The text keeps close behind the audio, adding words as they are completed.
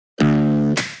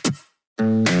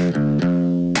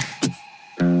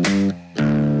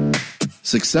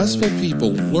Successful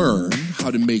people learn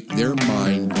how to make their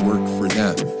mind work for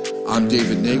them. I'm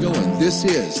David Nagel, and this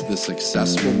is the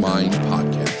Successful Mind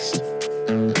Podcast.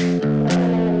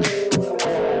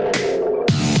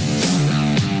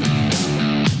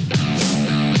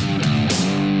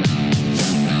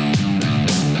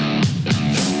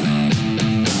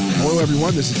 Hello,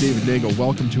 everyone. This is David Nagel.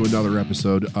 Welcome to another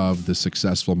episode of the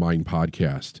Successful Mind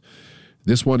Podcast.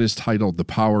 This one is titled, The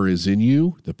Power is in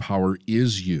You, The Power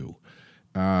is You.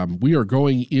 We are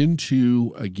going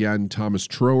into, again, Thomas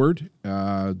Troward.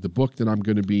 The book that I'm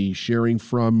going to be sharing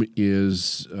from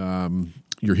is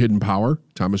Your Hidden Power,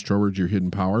 Thomas Troward's Your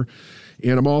Hidden Power.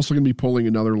 And I'm also going to be pulling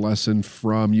another lesson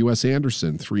from U.S.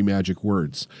 Anderson, Three Magic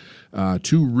Words.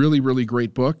 Two really, really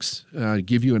great books,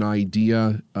 give you an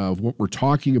idea of what we're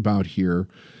talking about here.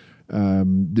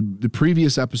 The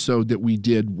previous episode that we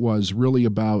did was really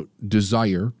about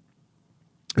desire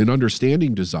and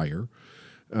understanding desire.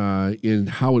 In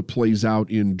how it plays out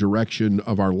in direction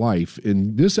of our life.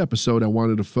 In this episode, I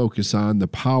wanted to focus on the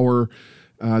power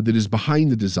that is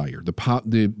behind the desire, the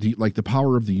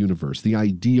power of the universe, the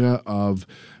idea of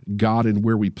God and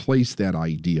where we place that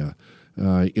idea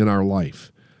in our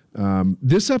life.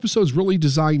 This episode is really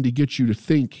designed to get you to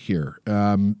think here,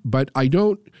 but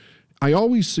I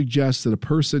always suggest that a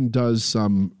person does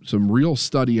some real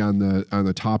study on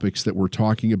the topics that we're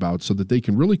talking about so that they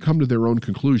can really come to their own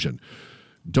conclusion.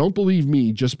 Don't believe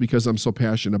me just because I'm so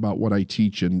passionate about what I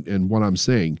teach and what I'm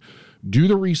saying. Do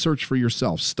the research for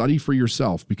yourself. Study for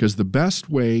yourself, because the best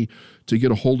way to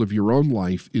get a hold of your own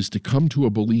life is to come to a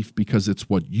belief because it's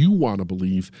what you want to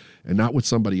believe and not what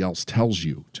somebody else tells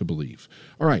you to believe.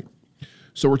 All right.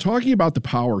 So we're talking about the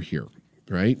power here,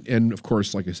 right? And of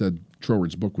course, like I said,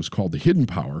 Troward's book was called The Hidden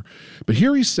Power. But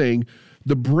here he's saying,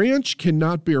 the branch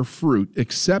cannot bear fruit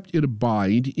except it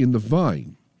abide in the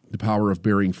vine. The power of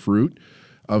bearing fruit,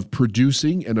 of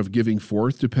producing and of giving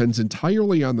forth, depends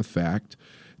entirely on the fact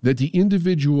that the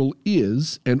individual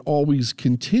is and always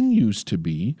continues to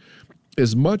be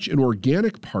as much an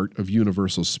organic part of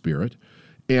universal spirit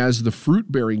as the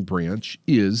fruit-bearing branch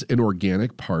is an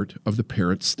organic part of the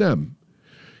parent stem.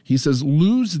 He says,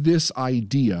 lose this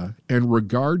idea and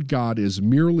regard God as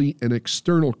merely an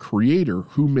external creator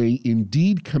who may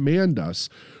indeed command us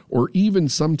or even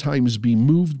sometimes be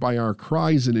moved by our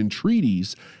cries and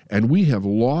entreaties, and we have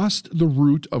lost the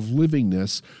root of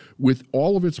livingness with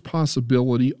all of its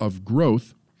possibility of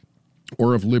growth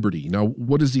or of liberty. Now,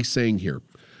 what is he saying here?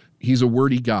 He's a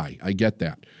wordy guy. I get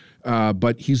that.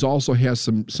 But he's also has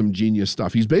some genius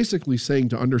stuff. He's basically saying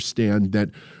to understand that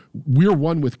we're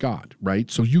one with God,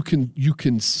 right? So you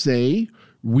can say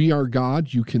we are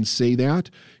God. You can say that,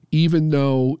 even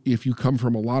though if you come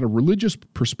from a lot of religious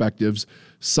perspectives,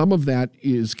 some of that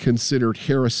is considered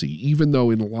heresy, even though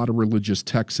in a lot of religious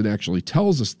texts it actually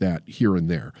tells us that here and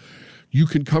there. You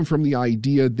can come from the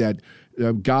idea that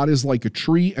God is like a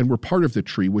tree and we're part of the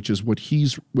tree, which is what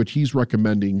he's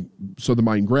recommending, so the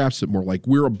mind grasps it more like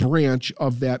we're a branch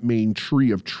of that main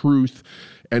tree of truth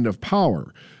and of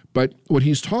power. But what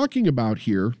he's talking about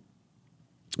here,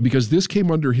 because this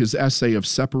came under his essay of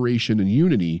separation and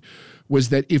unity, was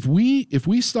that if we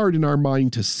start in our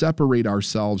mind to separate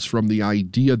ourselves from the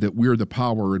idea that we're the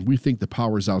power and we think the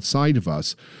power is outside of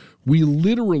us, we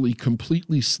literally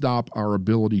completely stop our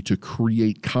ability to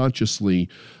create consciously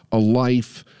a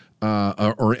life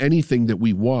or anything that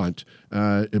we want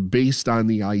based on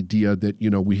the idea that,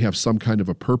 we have some kind of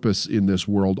a purpose in this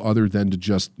world other than to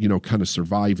just, kind of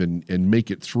survive and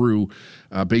make it through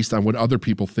based on what other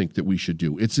people think that we should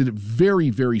do. It's a very,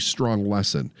 very strong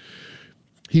lesson.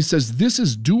 He says, this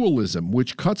is dualism,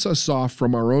 which cuts us off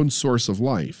from our own source of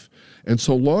life. And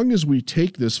so long as we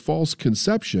take this false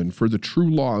conception for the true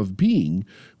law of being,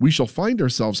 we shall find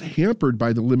ourselves hampered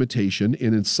by the limitation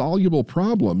and insoluble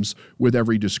problems with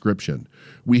every description.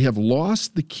 We have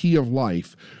lost the key of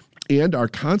life and are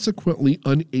consequently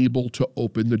unable to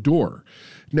open the door.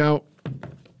 Now,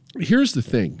 here's the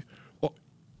thing.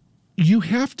 You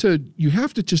have to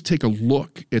just take a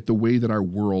look at the way that our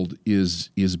world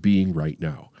is being right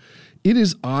now. It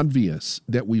is obvious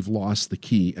that we've lost the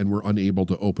key and we're unable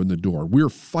to open the door. We're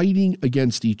fighting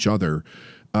against each other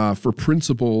for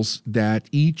principles that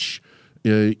each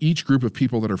group of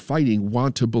people that are fighting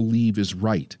want to believe is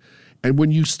right. And when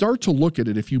you start to look at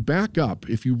it, if you back up,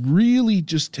 if you really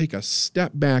just take a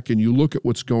step back and you look at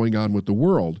what's going on with the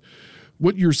world,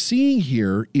 what you're seeing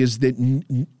here is that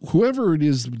whoever it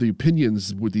is, the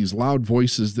opinions with these loud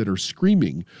voices that are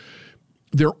screaming,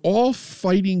 they're all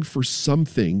fighting for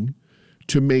something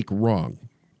to make wrong.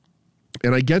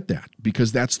 And I get that,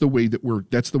 because that's the way that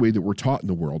we're taught in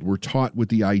the world. We're taught with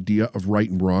the idea of right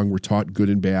and wrong. We're taught good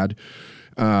and bad.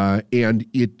 But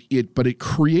it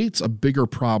creates a bigger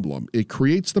problem. It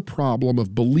creates the problem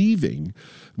of believing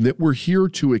that we're here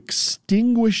to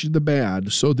extinguish the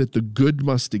bad so that the good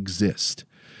must exist.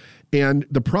 And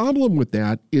the problem with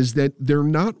that is that they're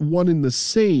not one and the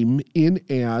same in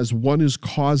as one is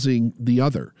causing the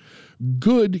other.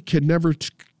 Good can never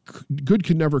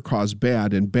cause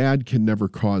bad, and bad can never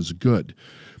cause good.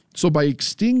 So by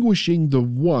extinguishing the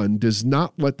one does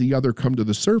not let the other come to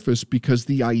the surface, because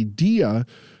the idea,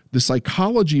 the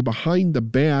psychology behind the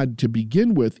bad to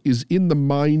begin with is in the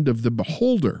mind of the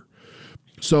beholder.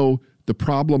 So the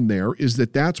problem there is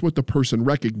that that's what the person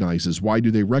recognizes. Why do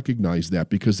they recognize that?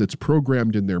 Because it's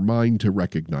programmed in their mind to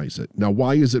recognize it. Now,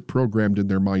 why is it programmed in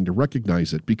their mind to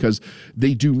recognize it? Because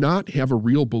they do not have a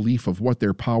real belief of what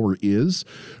their power is,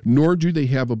 nor do they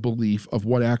have a belief of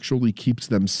what actually keeps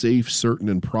them safe, certain,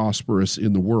 and prosperous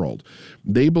in the world.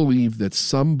 They believe that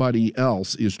somebody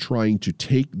else is trying to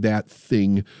take that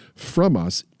thing from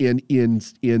us. And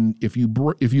if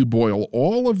you boil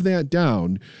all of that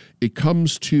down, it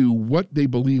comes to what they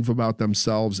believe about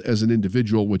themselves as an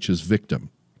individual, which is victim.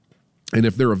 And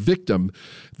if they're a victim,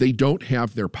 they don't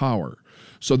have their power.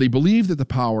 So they believe that the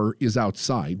power is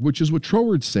outside, which is what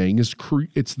Troward's saying is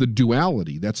it's the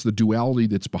duality. That's the duality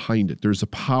that's behind it. There's a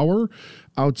power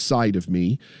outside of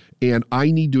me, and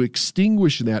I need to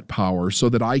extinguish that power so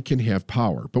that I can have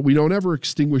power. But we don't ever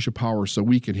extinguish a power so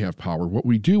we can have power. What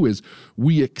we do is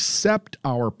we accept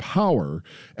our power,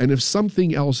 and if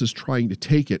something else is trying to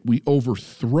take it, we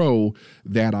overthrow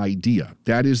that idea.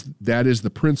 That is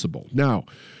the principle. Now,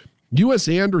 U.S.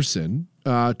 Anderson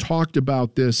talked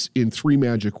about this in 3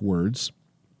 Magic Words,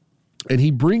 and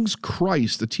he brings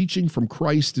Christ, a teaching from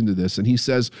Christ, into this, and he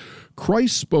says,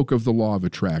 Christ spoke of the law of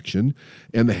attraction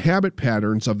and the habit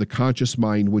patterns of the conscious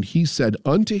mind when he said,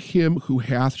 unto him who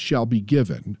hath shall be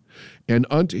given, and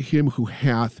unto him who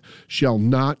hath shall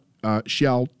not, I'm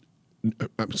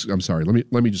sorry,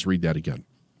 let me just read that again.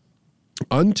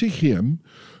 Unto him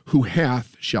who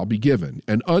hath shall be given,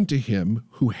 and unto him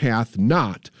who hath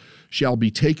not shall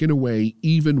be taken away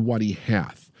even what he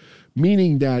hath.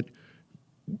 Meaning that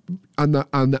on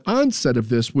the onset of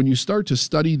this, when you start to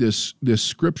study this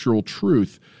scriptural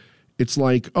truth, it's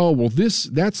like, oh, well,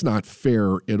 that's not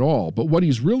fair at all. But what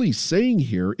he's really saying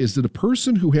here is that a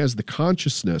person who has the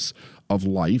consciousness of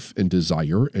life and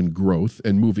desire and growth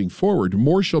and moving forward,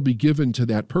 more shall be given to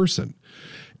that person,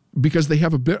 because they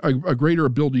have a greater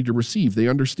ability to receive. They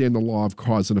understand the law of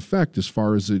cause and effect as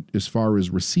far as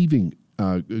receiving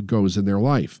goes in their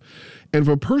life. And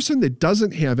for a person that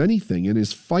doesn't have anything and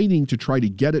is fighting to try to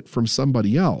get it from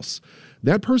somebody else,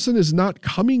 that person is not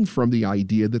coming from the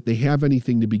idea that they have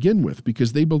anything to begin with,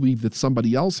 because they believe that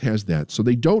somebody else has that. So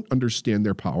they don't understand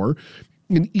their power.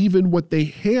 And even what they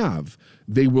have,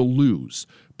 they will lose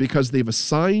because they've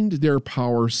assigned their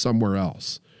power somewhere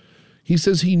else. He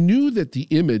says he knew that the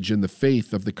image and the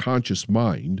faith of the conscious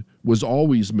mind was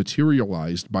always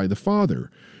materialized by the Father.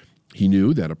 He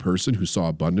knew that a person who saw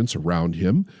abundance around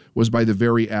him was by the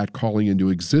very act calling into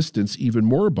existence even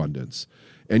more abundance.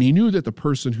 And he knew that the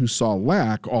person who saw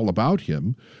lack all about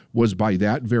him was by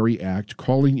that very act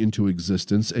calling into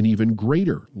existence an even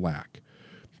greater lack.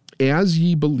 As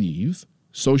ye believe,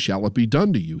 so shall it be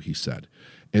done to you, he said.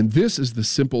 And this is the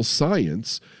simple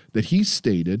science that he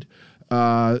stated,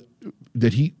 that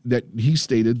he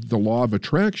stated the law of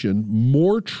attraction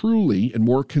more truly and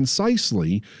more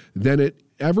concisely than it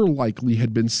ever likely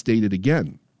had been stated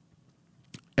again.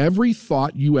 Every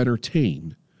thought you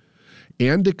entertain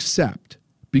and accept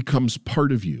becomes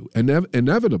part of you, and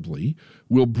inevitably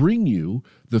will bring you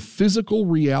the physical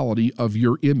reality of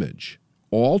your image.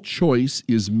 All choice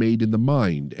is made in the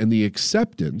mind, and the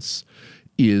acceptance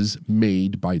is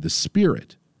made by the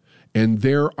spirit. And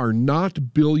there are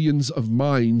not billions of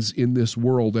minds in this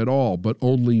world at all, but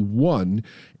only one,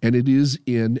 and it is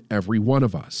in every one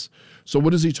of us. So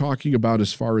what is he talking about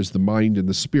as far as the mind and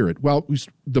the spirit? Well,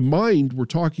 the mind, we're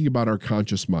talking about our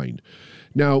conscious mind.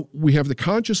 Now, we have the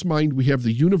conscious mind, we have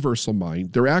the universal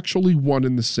mind. They're actually one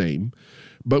and the same,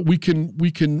 but we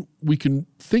can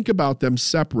think about them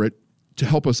separate to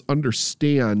help us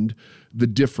understand the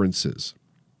differences.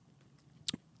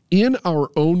 In our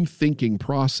own thinking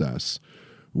process,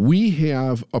 we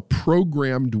have a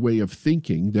programmed way of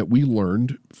thinking that we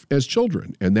learned as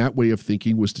children. And that way of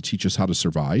thinking was to teach us how to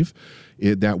survive.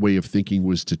 That way of thinking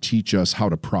was to teach us how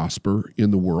to prosper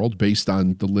in the world based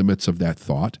on the limits of that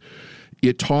thought.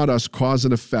 It taught us cause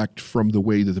and effect from the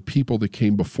way that the people that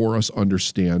came before us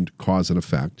understand cause and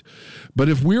effect. But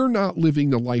if we're not living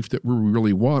the life that we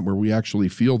really want, where we actually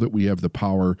feel that we have the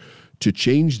power to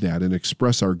change that and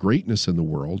express our greatness in the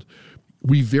world,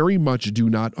 we very much do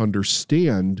not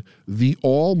understand the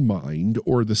all mind,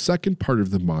 or the second part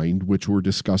of the mind, which we're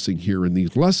discussing here in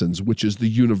these lessons, which is the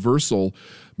universal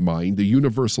mind, the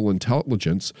universal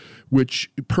intelligence, which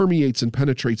permeates and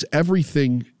penetrates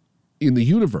everything in the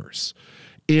universe.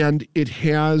 And it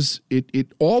has,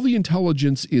 all the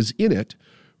intelligence is in it,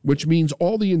 which means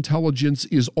all the intelligence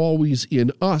is always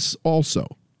in us also.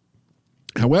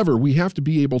 However, we have to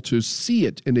be able to see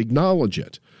it and acknowledge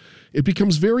it. It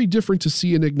becomes very different to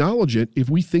see and acknowledge it if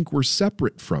we think we're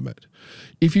separate from it.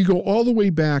 If you go all the way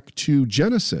back to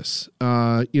Genesis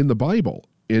in the Bible,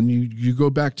 and you go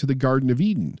back to the Garden of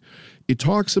Eden, it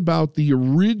talks about the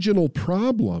original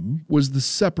problem was the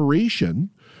separation,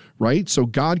 right? So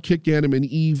God kicked Adam and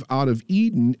Eve out of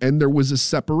Eden, and there was a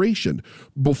separation.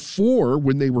 Before,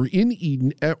 when they were in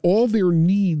Eden, all their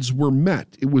needs were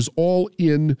met. It was all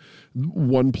in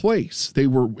one place. It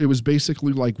was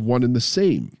basically like one and the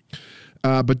same.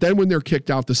 But then when they're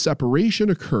kicked out, the separation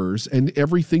occurs and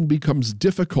everything becomes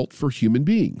difficult for human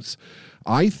beings.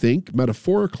 I think,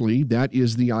 metaphorically, that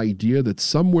is the idea that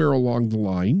somewhere along the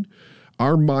line,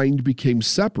 our mind became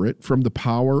separate from the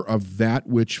power of that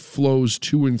which flows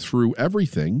to and through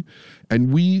everything,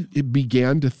 and we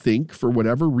began to think, for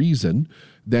whatever reason,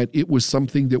 that it was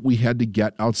something that we had to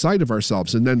get outside of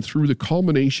ourselves. And then through the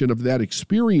culmination of that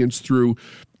experience, through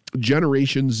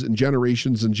generations and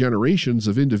generations and generations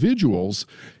of individuals,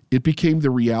 it became the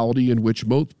reality in which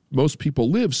most people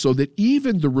live, so that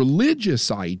even the religious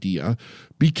idea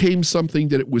became something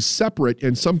that it was separate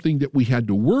and something that we had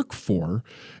to work for,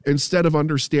 instead of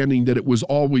understanding that it was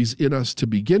always in us to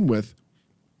begin with.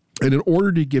 And in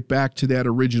order to get back to that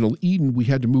original Eden, we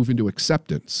had to move into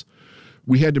acceptance.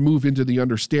 We had to move into the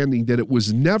understanding that it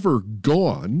was never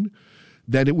gone,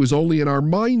 that it was only in our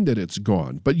mind that it's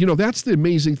gone. But, that's the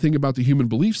amazing thing about the human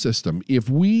belief system. If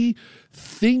we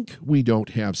think we don't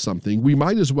have something, we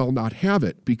might as well not have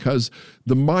it, because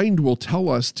the mind will tell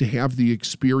us to have the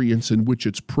experience in which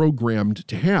it's programmed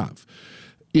to have.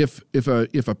 If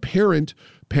a parent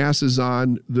passes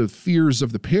on the fears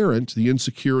of the parent, the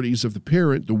insecurities of the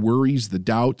parent, the worries, the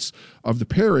doubts of the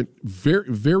parent, very,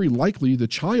 very likely the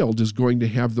child is going to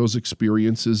have those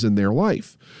experiences in their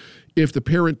life. If the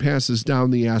parent passes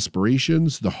down the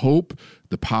aspirations, the hope,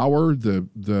 the power, the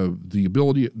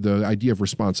ability, the idea of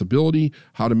responsibility,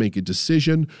 how to make a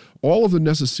decision, all of the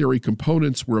necessary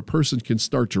components where a person can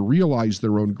start to realize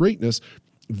their own greatness,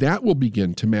 that will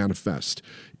begin to manifest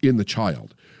in the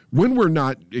child. When we're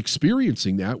not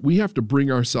experiencing that, we have to bring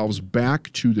ourselves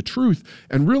back to the truth.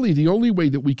 And really, the only way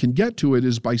that we can get to it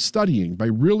is by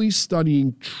really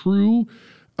studying true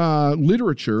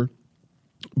literature.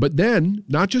 But then,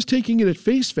 not just taking it at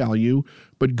face value,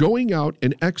 but going out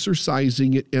and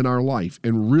exercising it in our life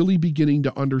and really beginning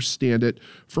to understand it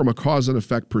from a cause and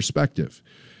effect perspective.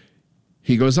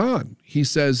 He goes on. He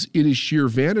says, "It is sheer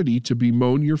vanity to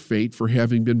bemoan your fate for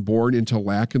having been born into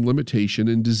lack and limitation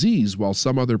and disease, while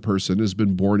some other person has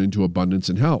been born into abundance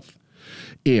and health,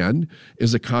 and,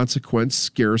 as a consequence,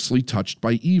 scarcely touched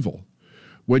by evil.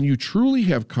 When you truly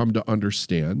have come to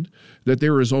understand that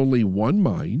there is only one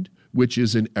mind, which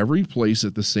is in every place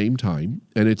at the same time,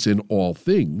 and it's in all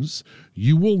things,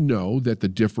 you will know that the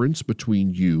difference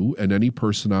between you and any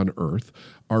person on earth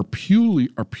are purely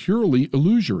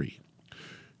illusory.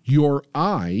 Your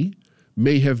I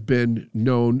may have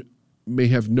known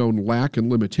lack and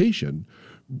limitation,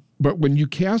 but when you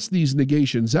cast these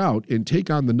negations out and take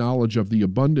on the knowledge of the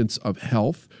abundance of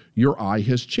health, your I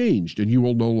has changed, and you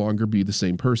will no longer be the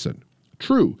same person.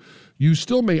 True, you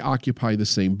still may occupy the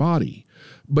same body,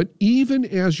 but even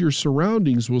as your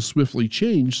surroundings will swiftly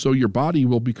change, so your body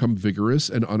will become vigorous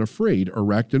and unafraid,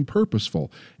 erect and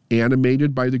purposeful,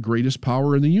 animated by the greatest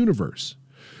power in the universe.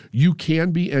 You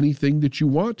can be anything that you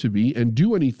want to be and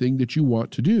do anything that you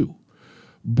want to do.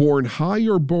 Born high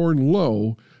or born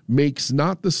low makes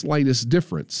not the slightest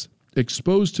difference.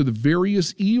 Exposed to the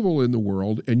various evil in the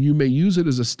world, and you may use it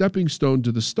as a stepping stone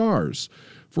to the stars.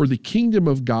 For the kingdom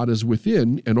of God is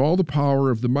within, and all the power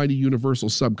of the mighty universal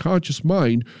subconscious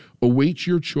mind awaits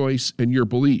your choice and your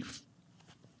belief."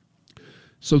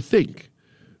 So think,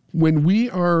 when we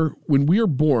are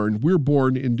born, we're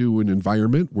born into an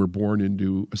environment, we're born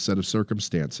into a set of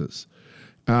circumstances.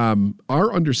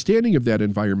 Our understanding of that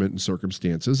environment and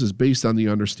circumstances is based on the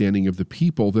understanding of the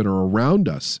people that are around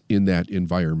us in that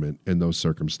environment and those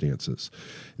circumstances.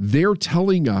 They're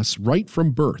telling us right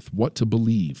from birth what to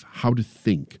believe, how to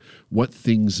think, what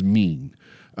things mean.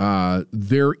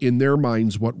 they're in their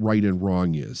minds what right and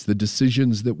wrong is, the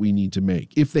decisions that we need to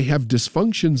make. If they have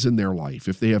dysfunctions in their life,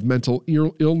 if they have mental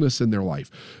illness in their life,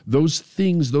 those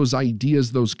things, those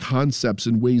ideas, those concepts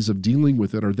and ways of dealing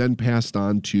with it are then passed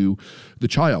on to the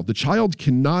child. The child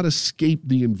cannot escape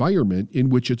the environment in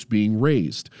which it's being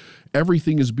raised.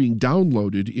 Everything is being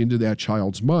downloaded into that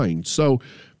child's mind. So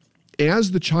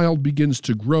as the child begins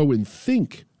to grow and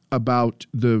think about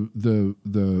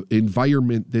the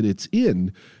environment that it's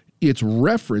in, its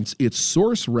reference, its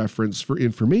source reference for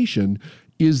information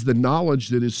is the knowledge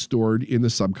that is stored in the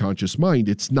subconscious mind.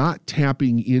 It's not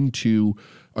tapping into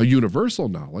a universal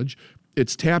knowledge.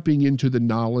 It's tapping into the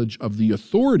knowledge of the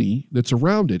authority that's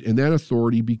around it, and that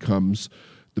authority becomes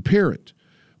the parent.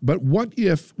 But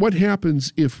what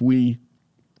happens if we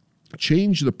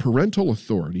change the parental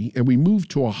authority and we move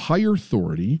to a higher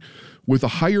authority with a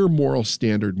higher moral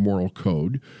standard, moral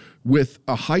code, with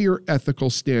a higher ethical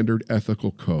standard,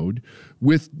 ethical code,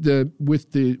 with the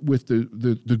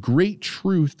great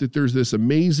truth that there's this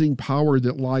amazing power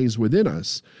that lies within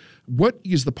us? What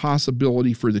is the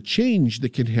possibility for the change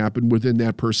that can happen within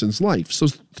that person's life?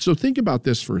 So think about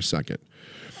this for a second,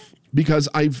 because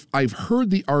I've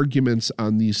heard the arguments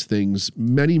on these things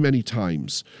many, many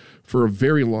times for a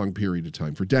very long period of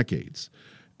time, for decades.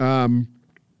 And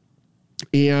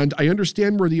I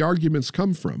understand where the arguments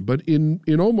come from, but in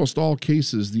almost all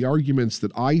cases, the arguments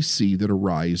that I see that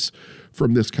arise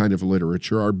from this kind of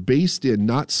literature are based in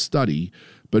not study,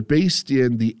 but based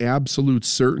in the absolute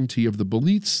certainty of the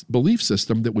belief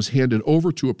system that was handed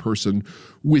over to a person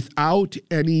without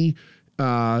any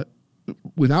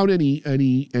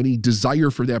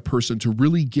desire for that person to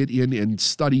really get in and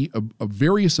study a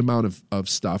various amount of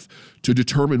stuff to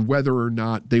determine whether or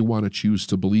not they want to choose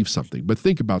to believe something. But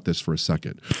think about this for a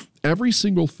second. Every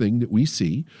single thing that we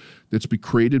see that's been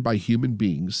created by human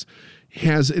beings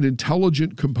has an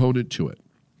intelligent component to it.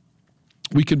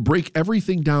 We can break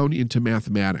everything down into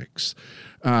mathematics.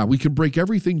 We can break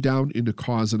everything down into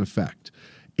cause and effect.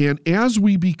 And as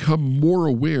we become more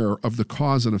aware of the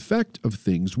cause and effect of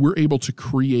things, we're able to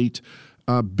create,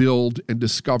 build, and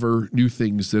discover new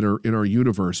things that are in our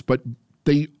universe. But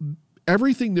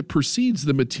everything that precedes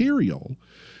the material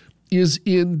is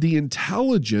in the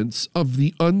intelligence of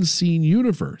the unseen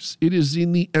universe. It is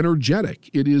in the energetic.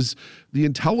 The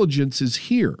intelligence is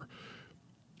here.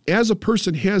 As a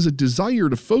person has a desire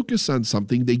to focus on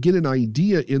something, they get an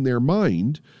idea in their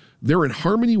mind. They're in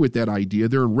harmony with that idea.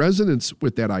 They're in resonance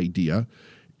with that idea.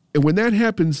 And when that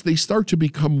happens, they start to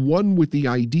become one with the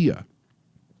idea.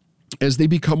 As they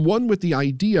become one with the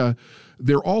idea,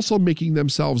 they're also making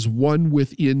themselves one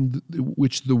within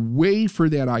which the way for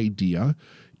that idea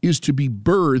is to be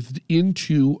birthed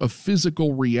into a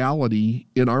physical reality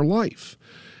in our life.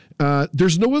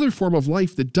 There's no other form of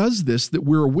life that does this that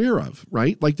we're aware of,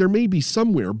 right? Like there may be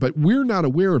somewhere, but we're not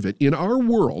aware of it. In our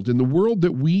world, in the world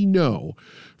that we know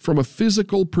from a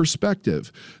physical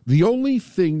perspective, the only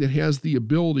thing that has the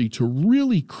ability to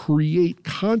really create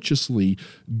consciously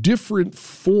different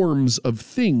forms of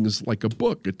things like a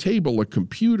book, a table, a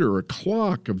computer, a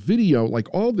clock, a video, like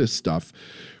all this stuff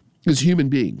is human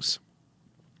beings.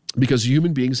 Because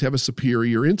human beings have a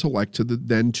superior intellect to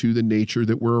the nature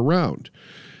that we're around.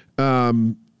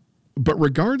 But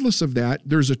regardless of that,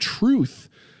 there's a truth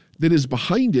that is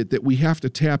behind it that we have to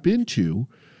tap into,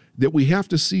 that we have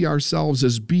to see ourselves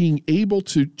as being able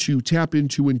to tap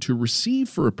into and to receive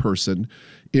for a person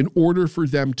in order for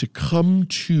them to come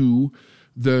to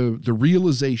the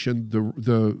realization,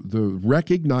 the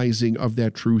recognizing of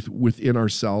that truth within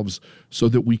ourselves so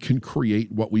that we can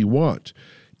create what we want.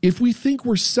 If we think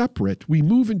we're separate, we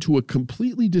move into a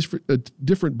completely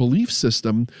different belief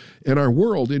system in our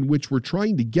world in which we're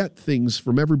trying to get things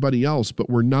from everybody else, but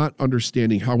we're not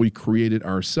understanding how we create it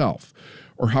ourselves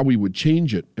or how we would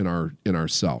change it in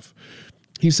ourself.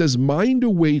 He says, mind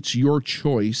awaits your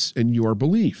choice and your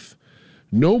belief.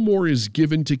 No more is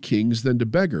given to kings than to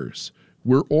beggars.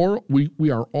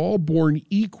 We are all born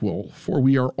equal, for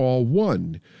we are all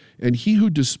one. And he who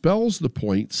dispels the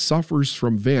point suffers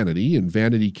from vanity, and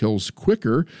vanity kills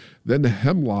quicker than the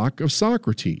hemlock of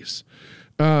Socrates.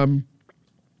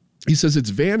 He says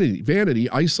it's vanity,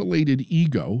 isolated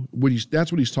ego.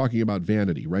 That's what he's talking about,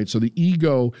 vanity, right? So the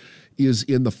ego is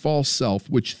in the false self,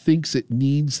 which thinks it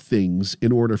needs things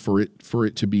in order for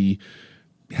it to be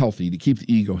healthy, to keep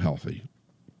the ego healthy.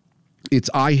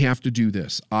 It's I have to do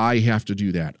this. I have to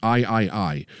do that.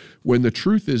 I. When the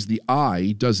truth is the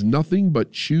I does nothing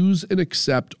but choose and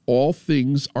accept all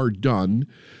things are done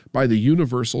by the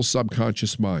universal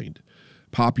subconscious mind.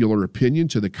 Popular opinion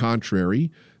to the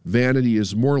contrary Vanity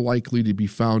is more likely to be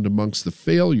found amongst the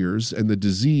failures and the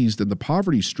diseased and the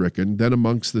poverty-stricken than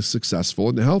amongst the successful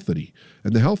and the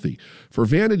healthy. For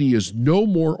vanity is no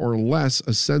more or less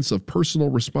a sense of personal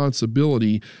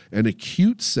responsibility, an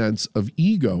acute sense of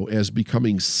ego as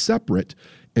becoming separate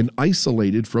and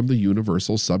isolated from the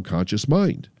universal subconscious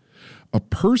mind. A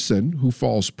person who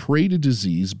falls prey to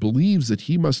disease believes that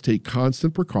he must take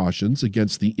constant precautions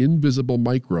against the invisible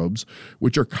microbes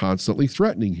which are constantly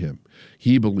threatening him.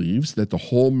 He believes that the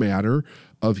whole matter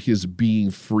of his being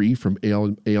free from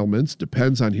ailments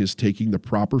depends on his taking the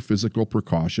proper physical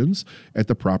precautions at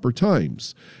the proper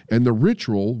times, and the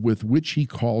ritual with which he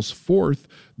calls forth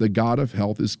the God of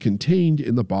health is contained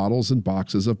in the bottles and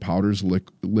boxes of powders,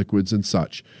 liquids, and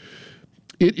such.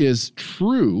 It is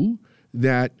true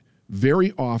that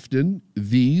very often,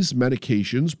 these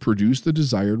medications produce the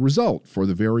desired result for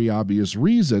the very obvious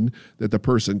reason that the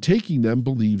person taking them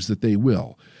believes that they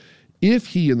will. If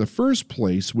he, in the first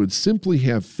place, would simply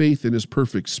have faith in his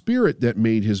perfect spirit that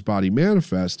made his body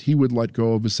manifest, he would let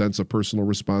go of a sense of personal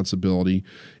responsibility,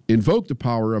 invoke the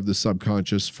power of the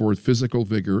subconscious for physical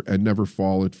vigor, and never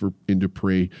fall into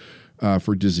prey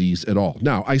for disease at all.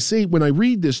 Now, I say when I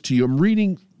read this to you, I'm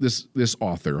reading this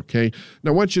author, okay? Now,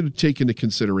 I want you to take into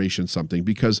consideration something,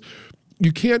 because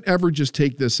you can't ever just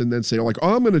take this and then say, like,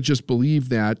 oh, I'm going to just believe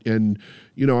that, and,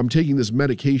 you know, I'm taking this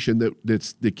medication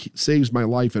that saves my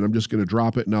life, and I'm just going to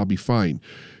drop it and I'll be fine.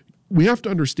 We have to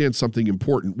understand something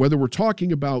important, whether we're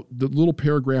talking about the little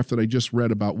paragraph that I just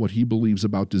read about what he believes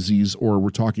about disease, or we're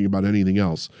talking about anything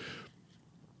else.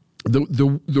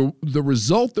 The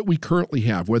result that we currently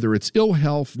have, whether it's ill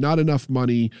health, not enough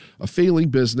money, a failing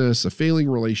business, a failing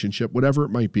relationship, whatever it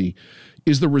might be,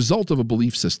 is the result of a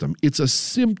belief system. It's a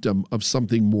symptom of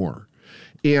something more.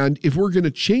 And if we're going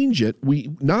to change it, we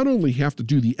not only have to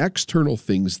do the external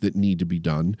things that need to be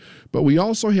done, but we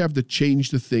also have to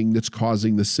change the thing that's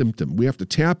causing the symptom. We have to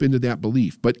tap into that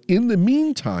belief. But in the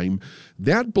meantime,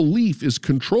 that belief is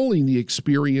controlling the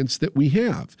experience that we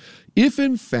have. If,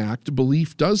 in fact,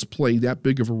 belief does play that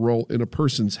big of a role in a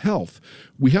person's health,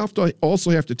 we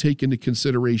also have to take into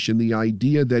consideration the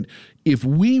idea that if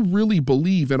we really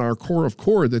believe in our core of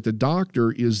core that the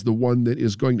doctor is the one that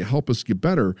is going to help us get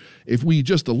better, if we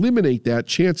just eliminate that,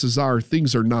 chances are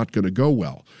things are not going to go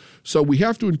well. So we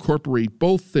have to incorporate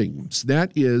both things.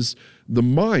 That is the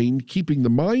mind, keeping the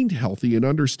mind healthy and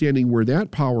understanding where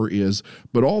that power is,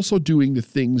 but also doing the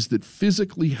things that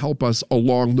physically help us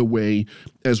along the way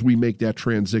as we make that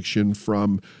transition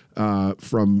from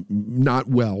not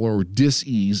well or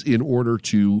dis-ease in order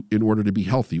to be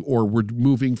healthy, or we're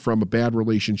moving from a bad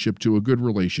relationship to a good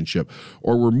relationship,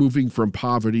 or we're moving from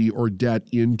poverty or debt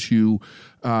into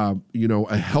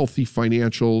a healthy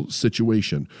financial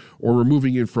situation, or we're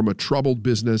moving in from a troubled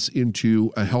business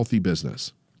into a healthy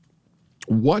business.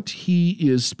 What he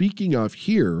is speaking of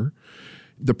here,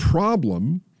 the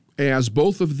problem, as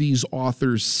both of these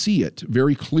authors see it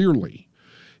very clearly,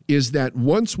 is that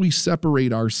once we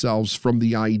separate ourselves from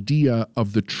the idea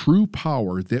of the true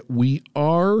power that we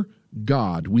are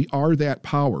God, we are that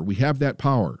power, we have that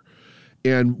power.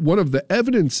 And one of the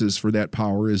evidences for that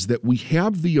power is that we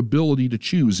have the ability to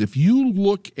choose. If you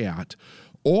look at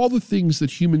all the things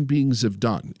that human beings have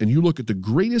done, and you look at the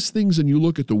greatest things and you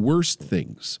look at the worst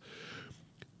things,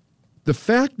 the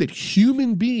fact that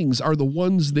human beings are the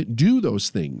ones that do those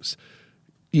things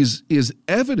is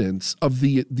evidence of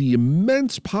the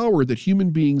immense power that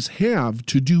human beings have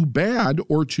to do bad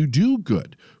or to do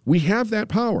good. We have that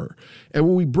power. And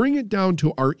when we bring it down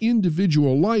to our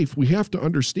individual life, we have to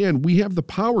understand we have the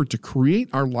power to create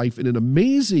our life in an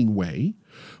amazing way,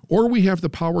 or we have the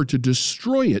power to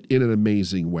destroy it in an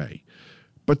amazing way.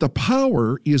 But the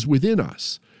power is within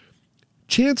us.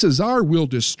 Chances are we'll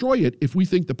destroy it if we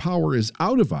think the power is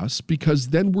out of us, because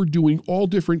then we're doing all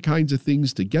different kinds of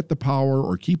things to get the power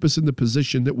or keep us in the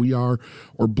position that we are,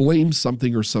 or blame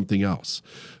something or something else.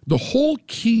 The whole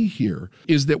key here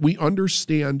is that we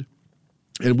understand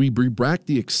and we bring back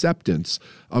the acceptance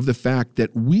of the fact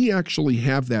that we actually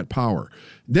have that power.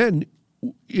 Then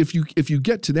if you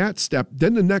get to that step,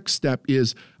 then the next step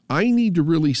is I need to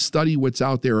really study what's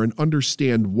out there and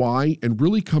understand why, and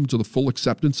really come to the full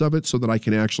acceptance of it so that I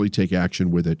can actually take action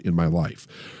with it in my life.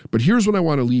 But here's what I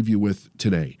want to leave you with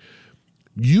today.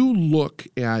 You look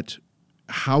at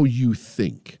how you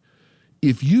think.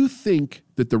 If you think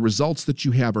that the results that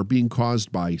you have are being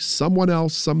caused by someone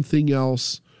else, something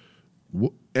else,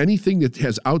 anything that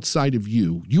has outside of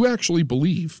you, you actually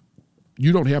believe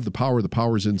you don't have the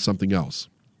power's in something else.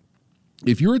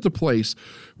 If you're at the place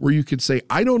where you could say,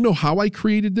 I don't know how I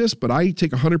created this, but I take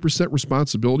 100%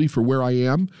 responsibility for where I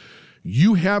am,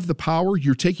 You have the power.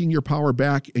 You're taking your power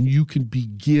back, and you can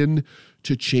begin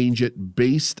to change it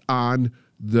based on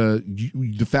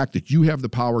the fact that you have the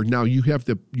power. Now you have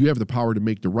the power to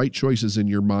make the right choices in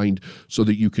your mind so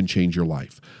that you can change your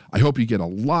life. I hope you get a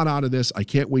lot out of this. I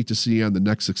can't wait to see you on the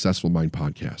next Successful Mind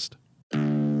podcast.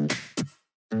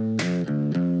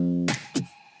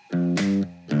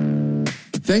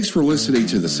 Thanks for listening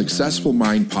to the Successful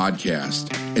Mind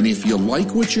podcast. And if you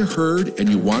like what you heard and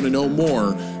you want to know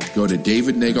more, go to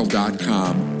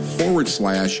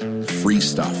davidnagel.com/free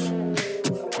stuff.